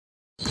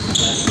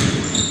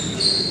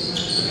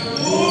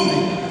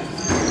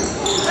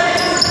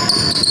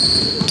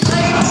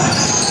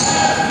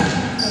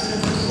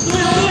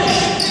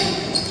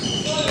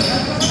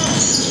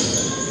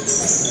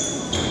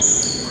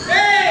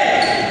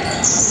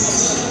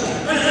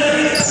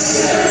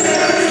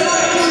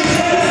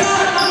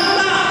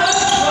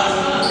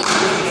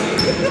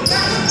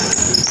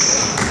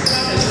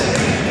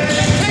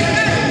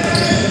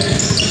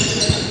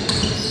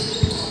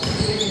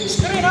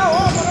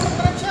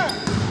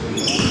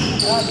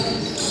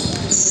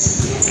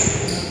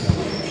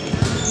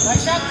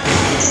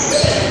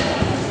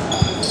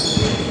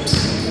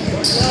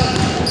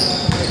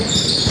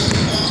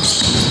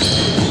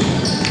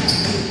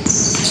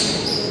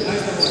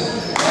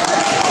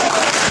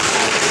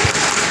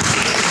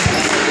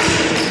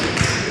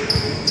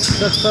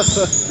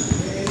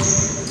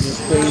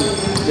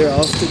They're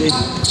off today.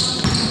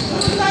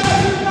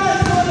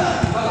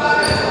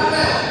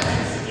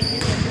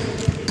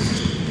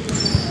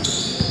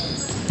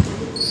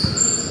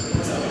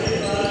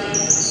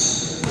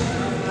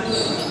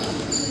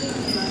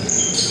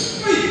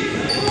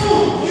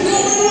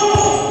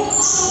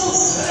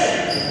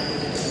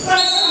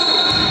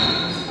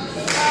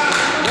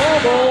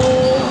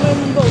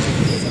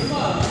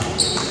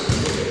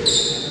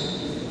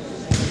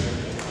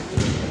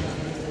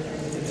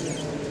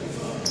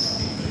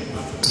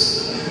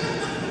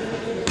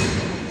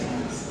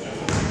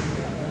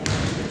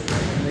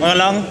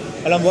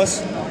 Alam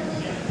boss?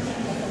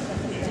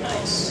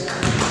 Nice.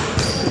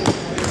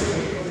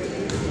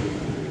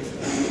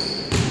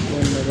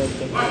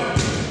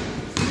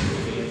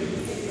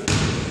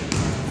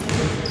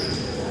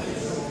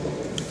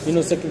 You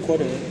know, second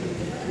quarter, right?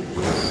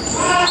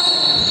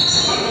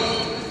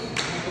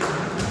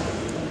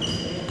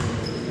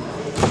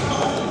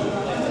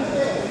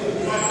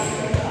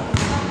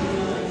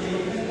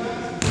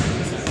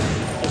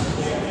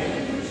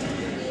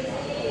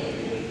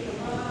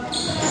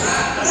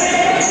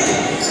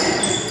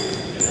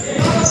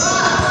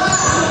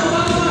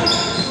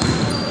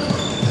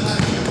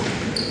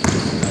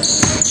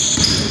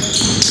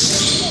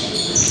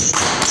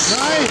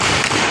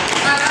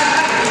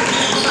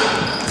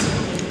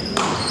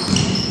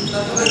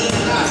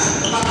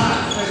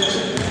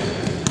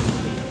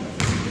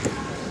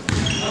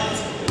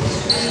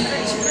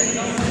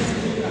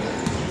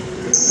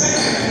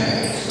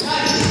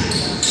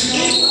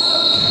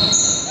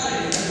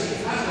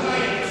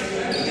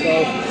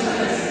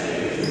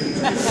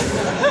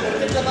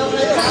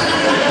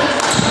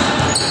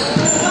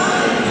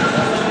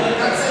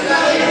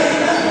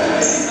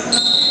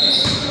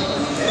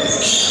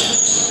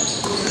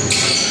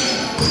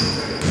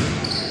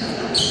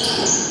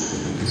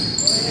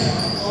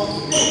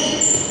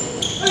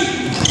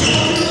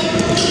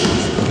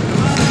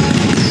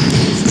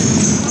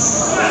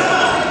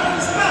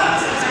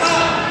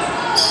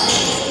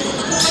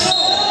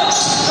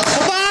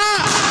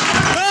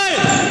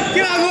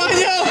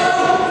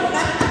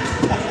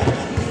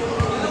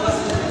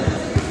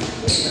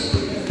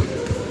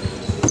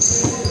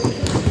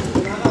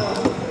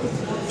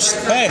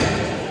 Hey!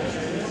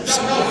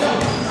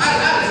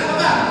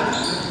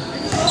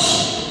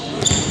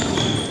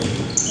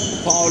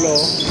 Paulo.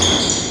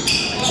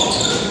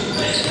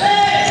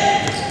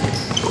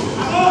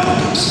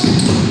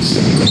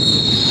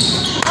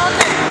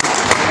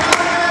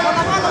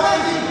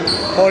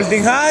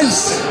 Holding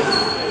hands.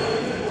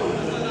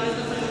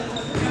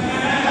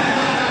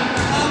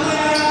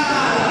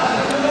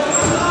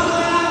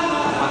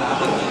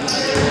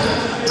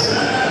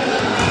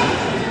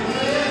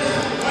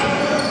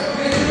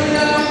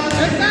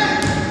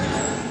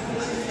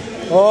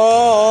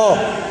 Oh,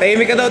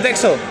 tahimik ka daw,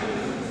 Dexo.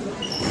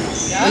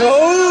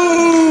 No!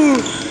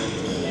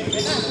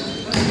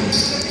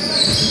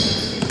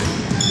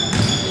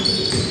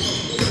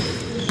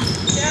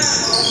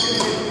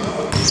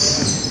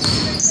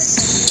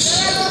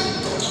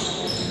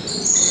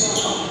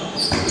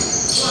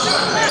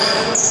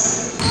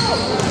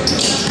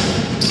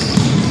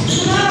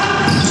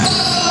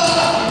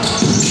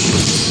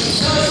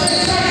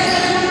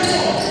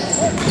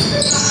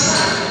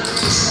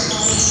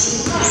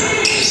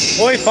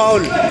 Oy, foul.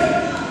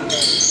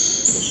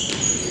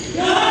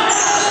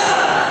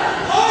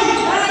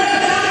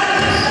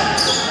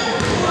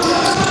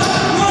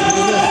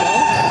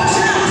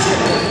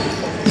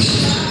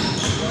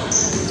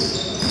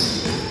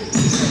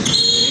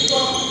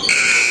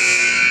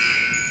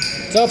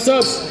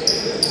 Subs.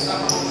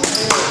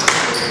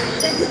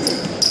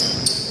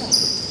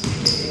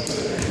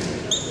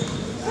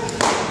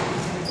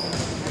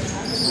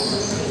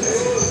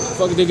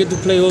 Fuck, they get to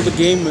play all the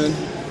game, man.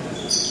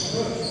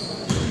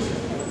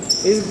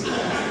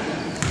 Yeah.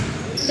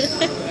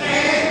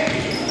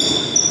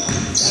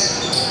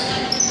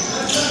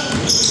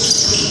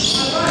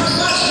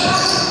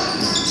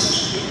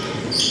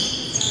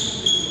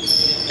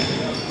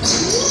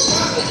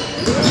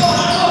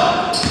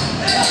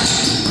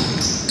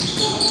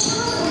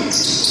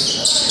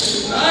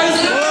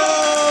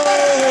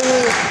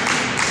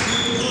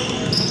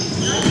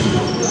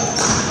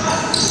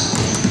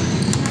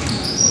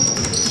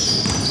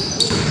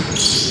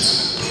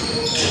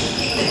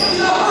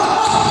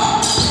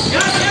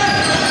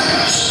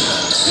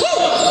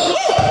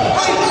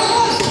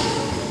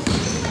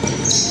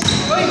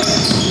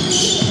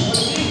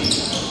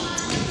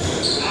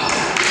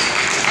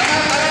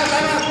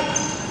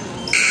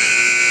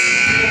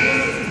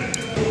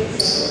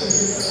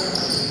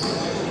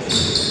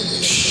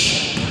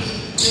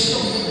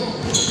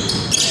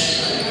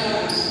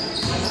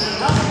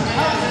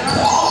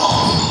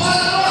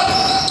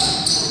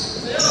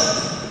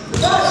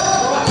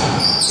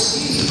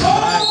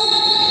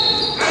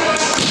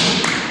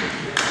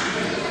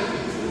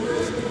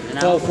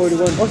 Foul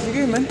 41. Oh,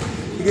 sige man.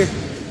 Sige.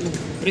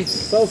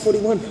 Foul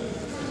 41.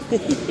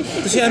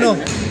 Ito si ano?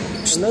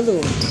 Another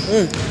one.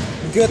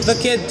 Get the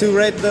kid to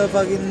write the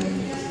fucking...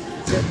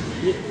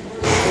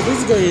 Oh,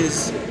 this guy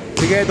is...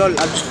 Sige, Dol.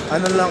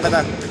 Ano lang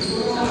kita?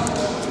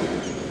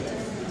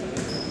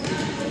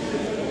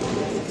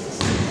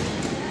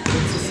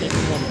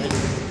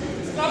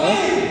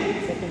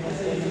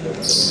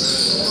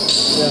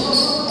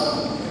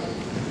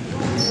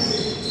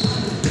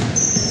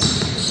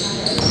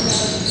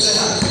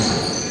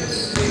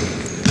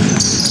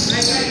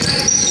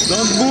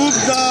 Don't move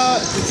the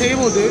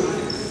table, dude.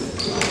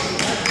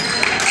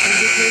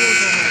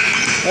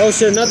 Oh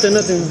shit, nothing.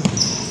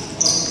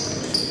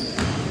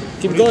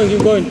 Keep going.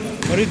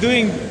 What are you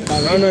doing?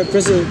 No,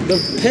 press it. The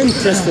pen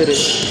pressed it.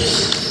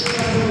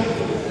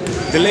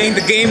 Delaying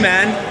the game,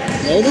 man.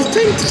 No, the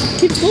pen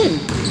keeps going.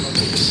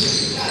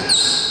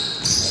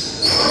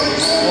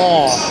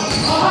 Oh.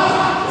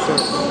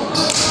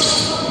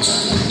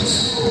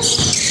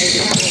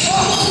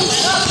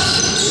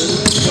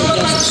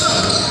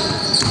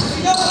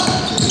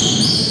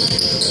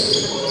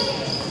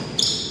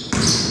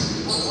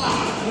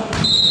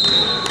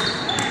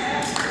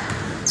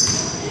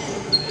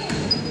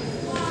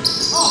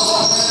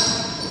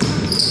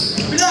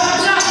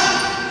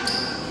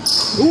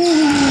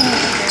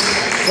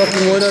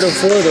 Fucking 1 out of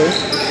 4 though.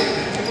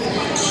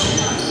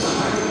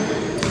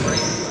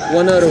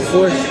 1 out of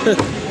 4.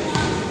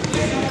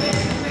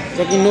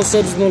 Fucking no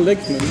subs, no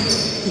legs, man. No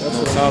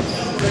sub.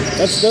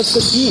 That's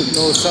the team.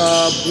 No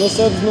sub. No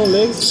subs, no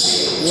legs,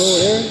 no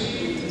air.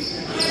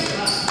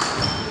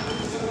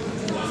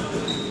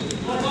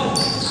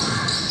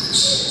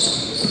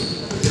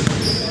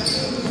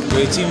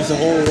 Great team is the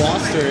whole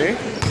roster, eh?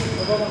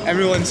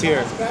 Everyone's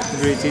here.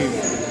 Great team.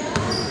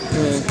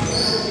 Yeah.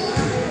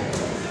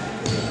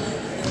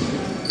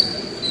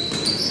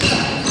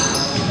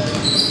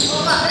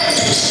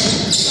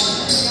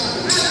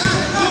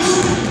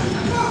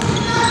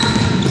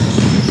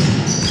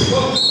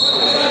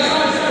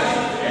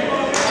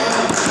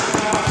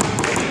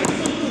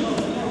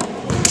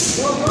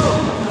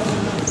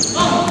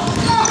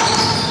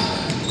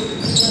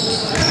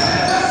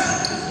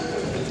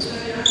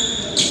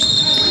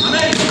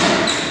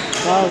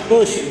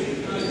 Push.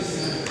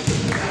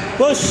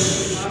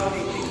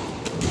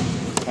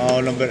 Oh,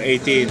 number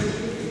 18.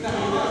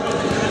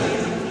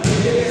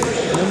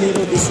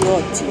 Número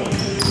 18.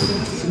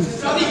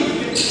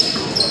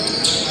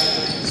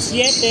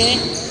 7.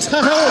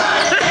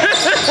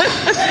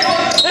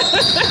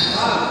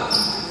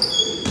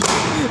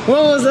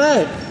 What was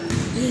that?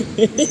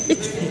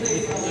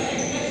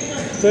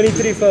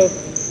 23 foul.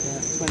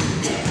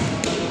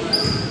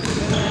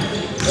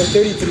 Oh,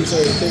 33,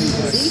 sorry,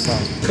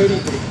 33.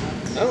 33.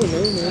 I don't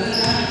know, man.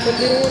 But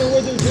they don't want to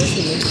wear their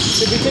jersey, man.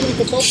 They pretend we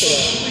can foul for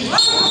that.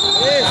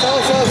 Hey, foul.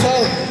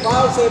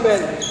 Foul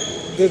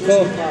 7. Good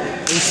call.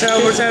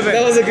 Number 7.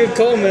 That was a good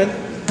call, man.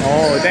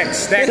 Oh, Dex.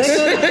 Second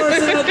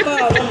personal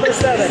foul, number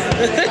 7.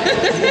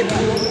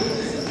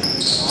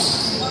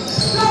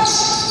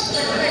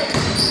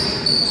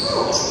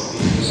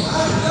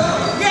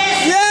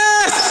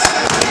 Yes!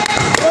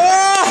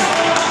 Oh!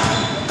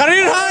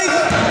 Career high!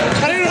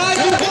 Career high,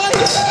 good one!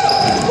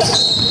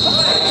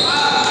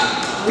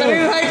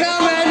 Career high ka,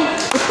 man!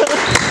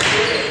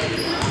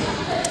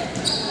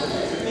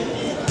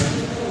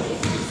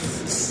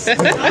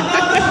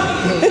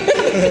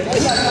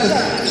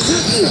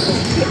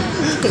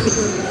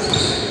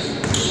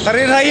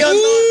 Career high yun!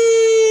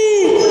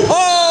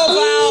 Oh,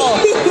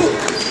 wow!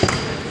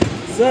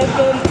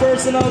 Second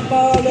personal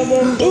foul,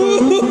 number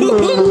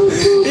 2.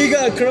 He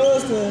got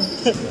crossed, man.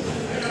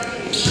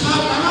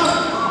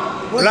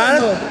 Wala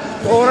na.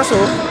 Oras,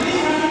 oh.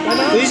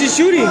 He's just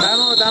shooting.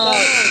 Tama.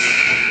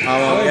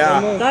 Yeah.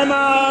 Time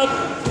out.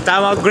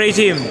 Time out, great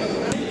team.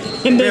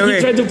 And then Okay.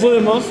 he tried to pull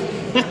him off.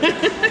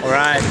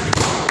 Alright.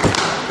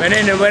 Went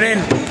in.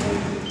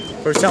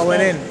 First shot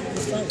went in. I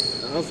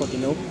don't fucking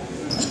know.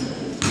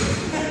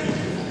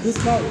 Who's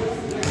foul?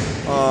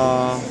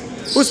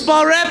 Who's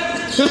foul rep?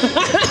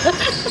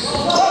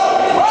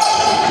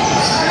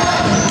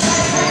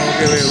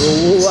 Okay, wait,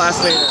 we'll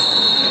ask later.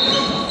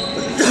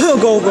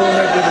 Go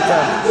ahead with the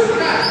time.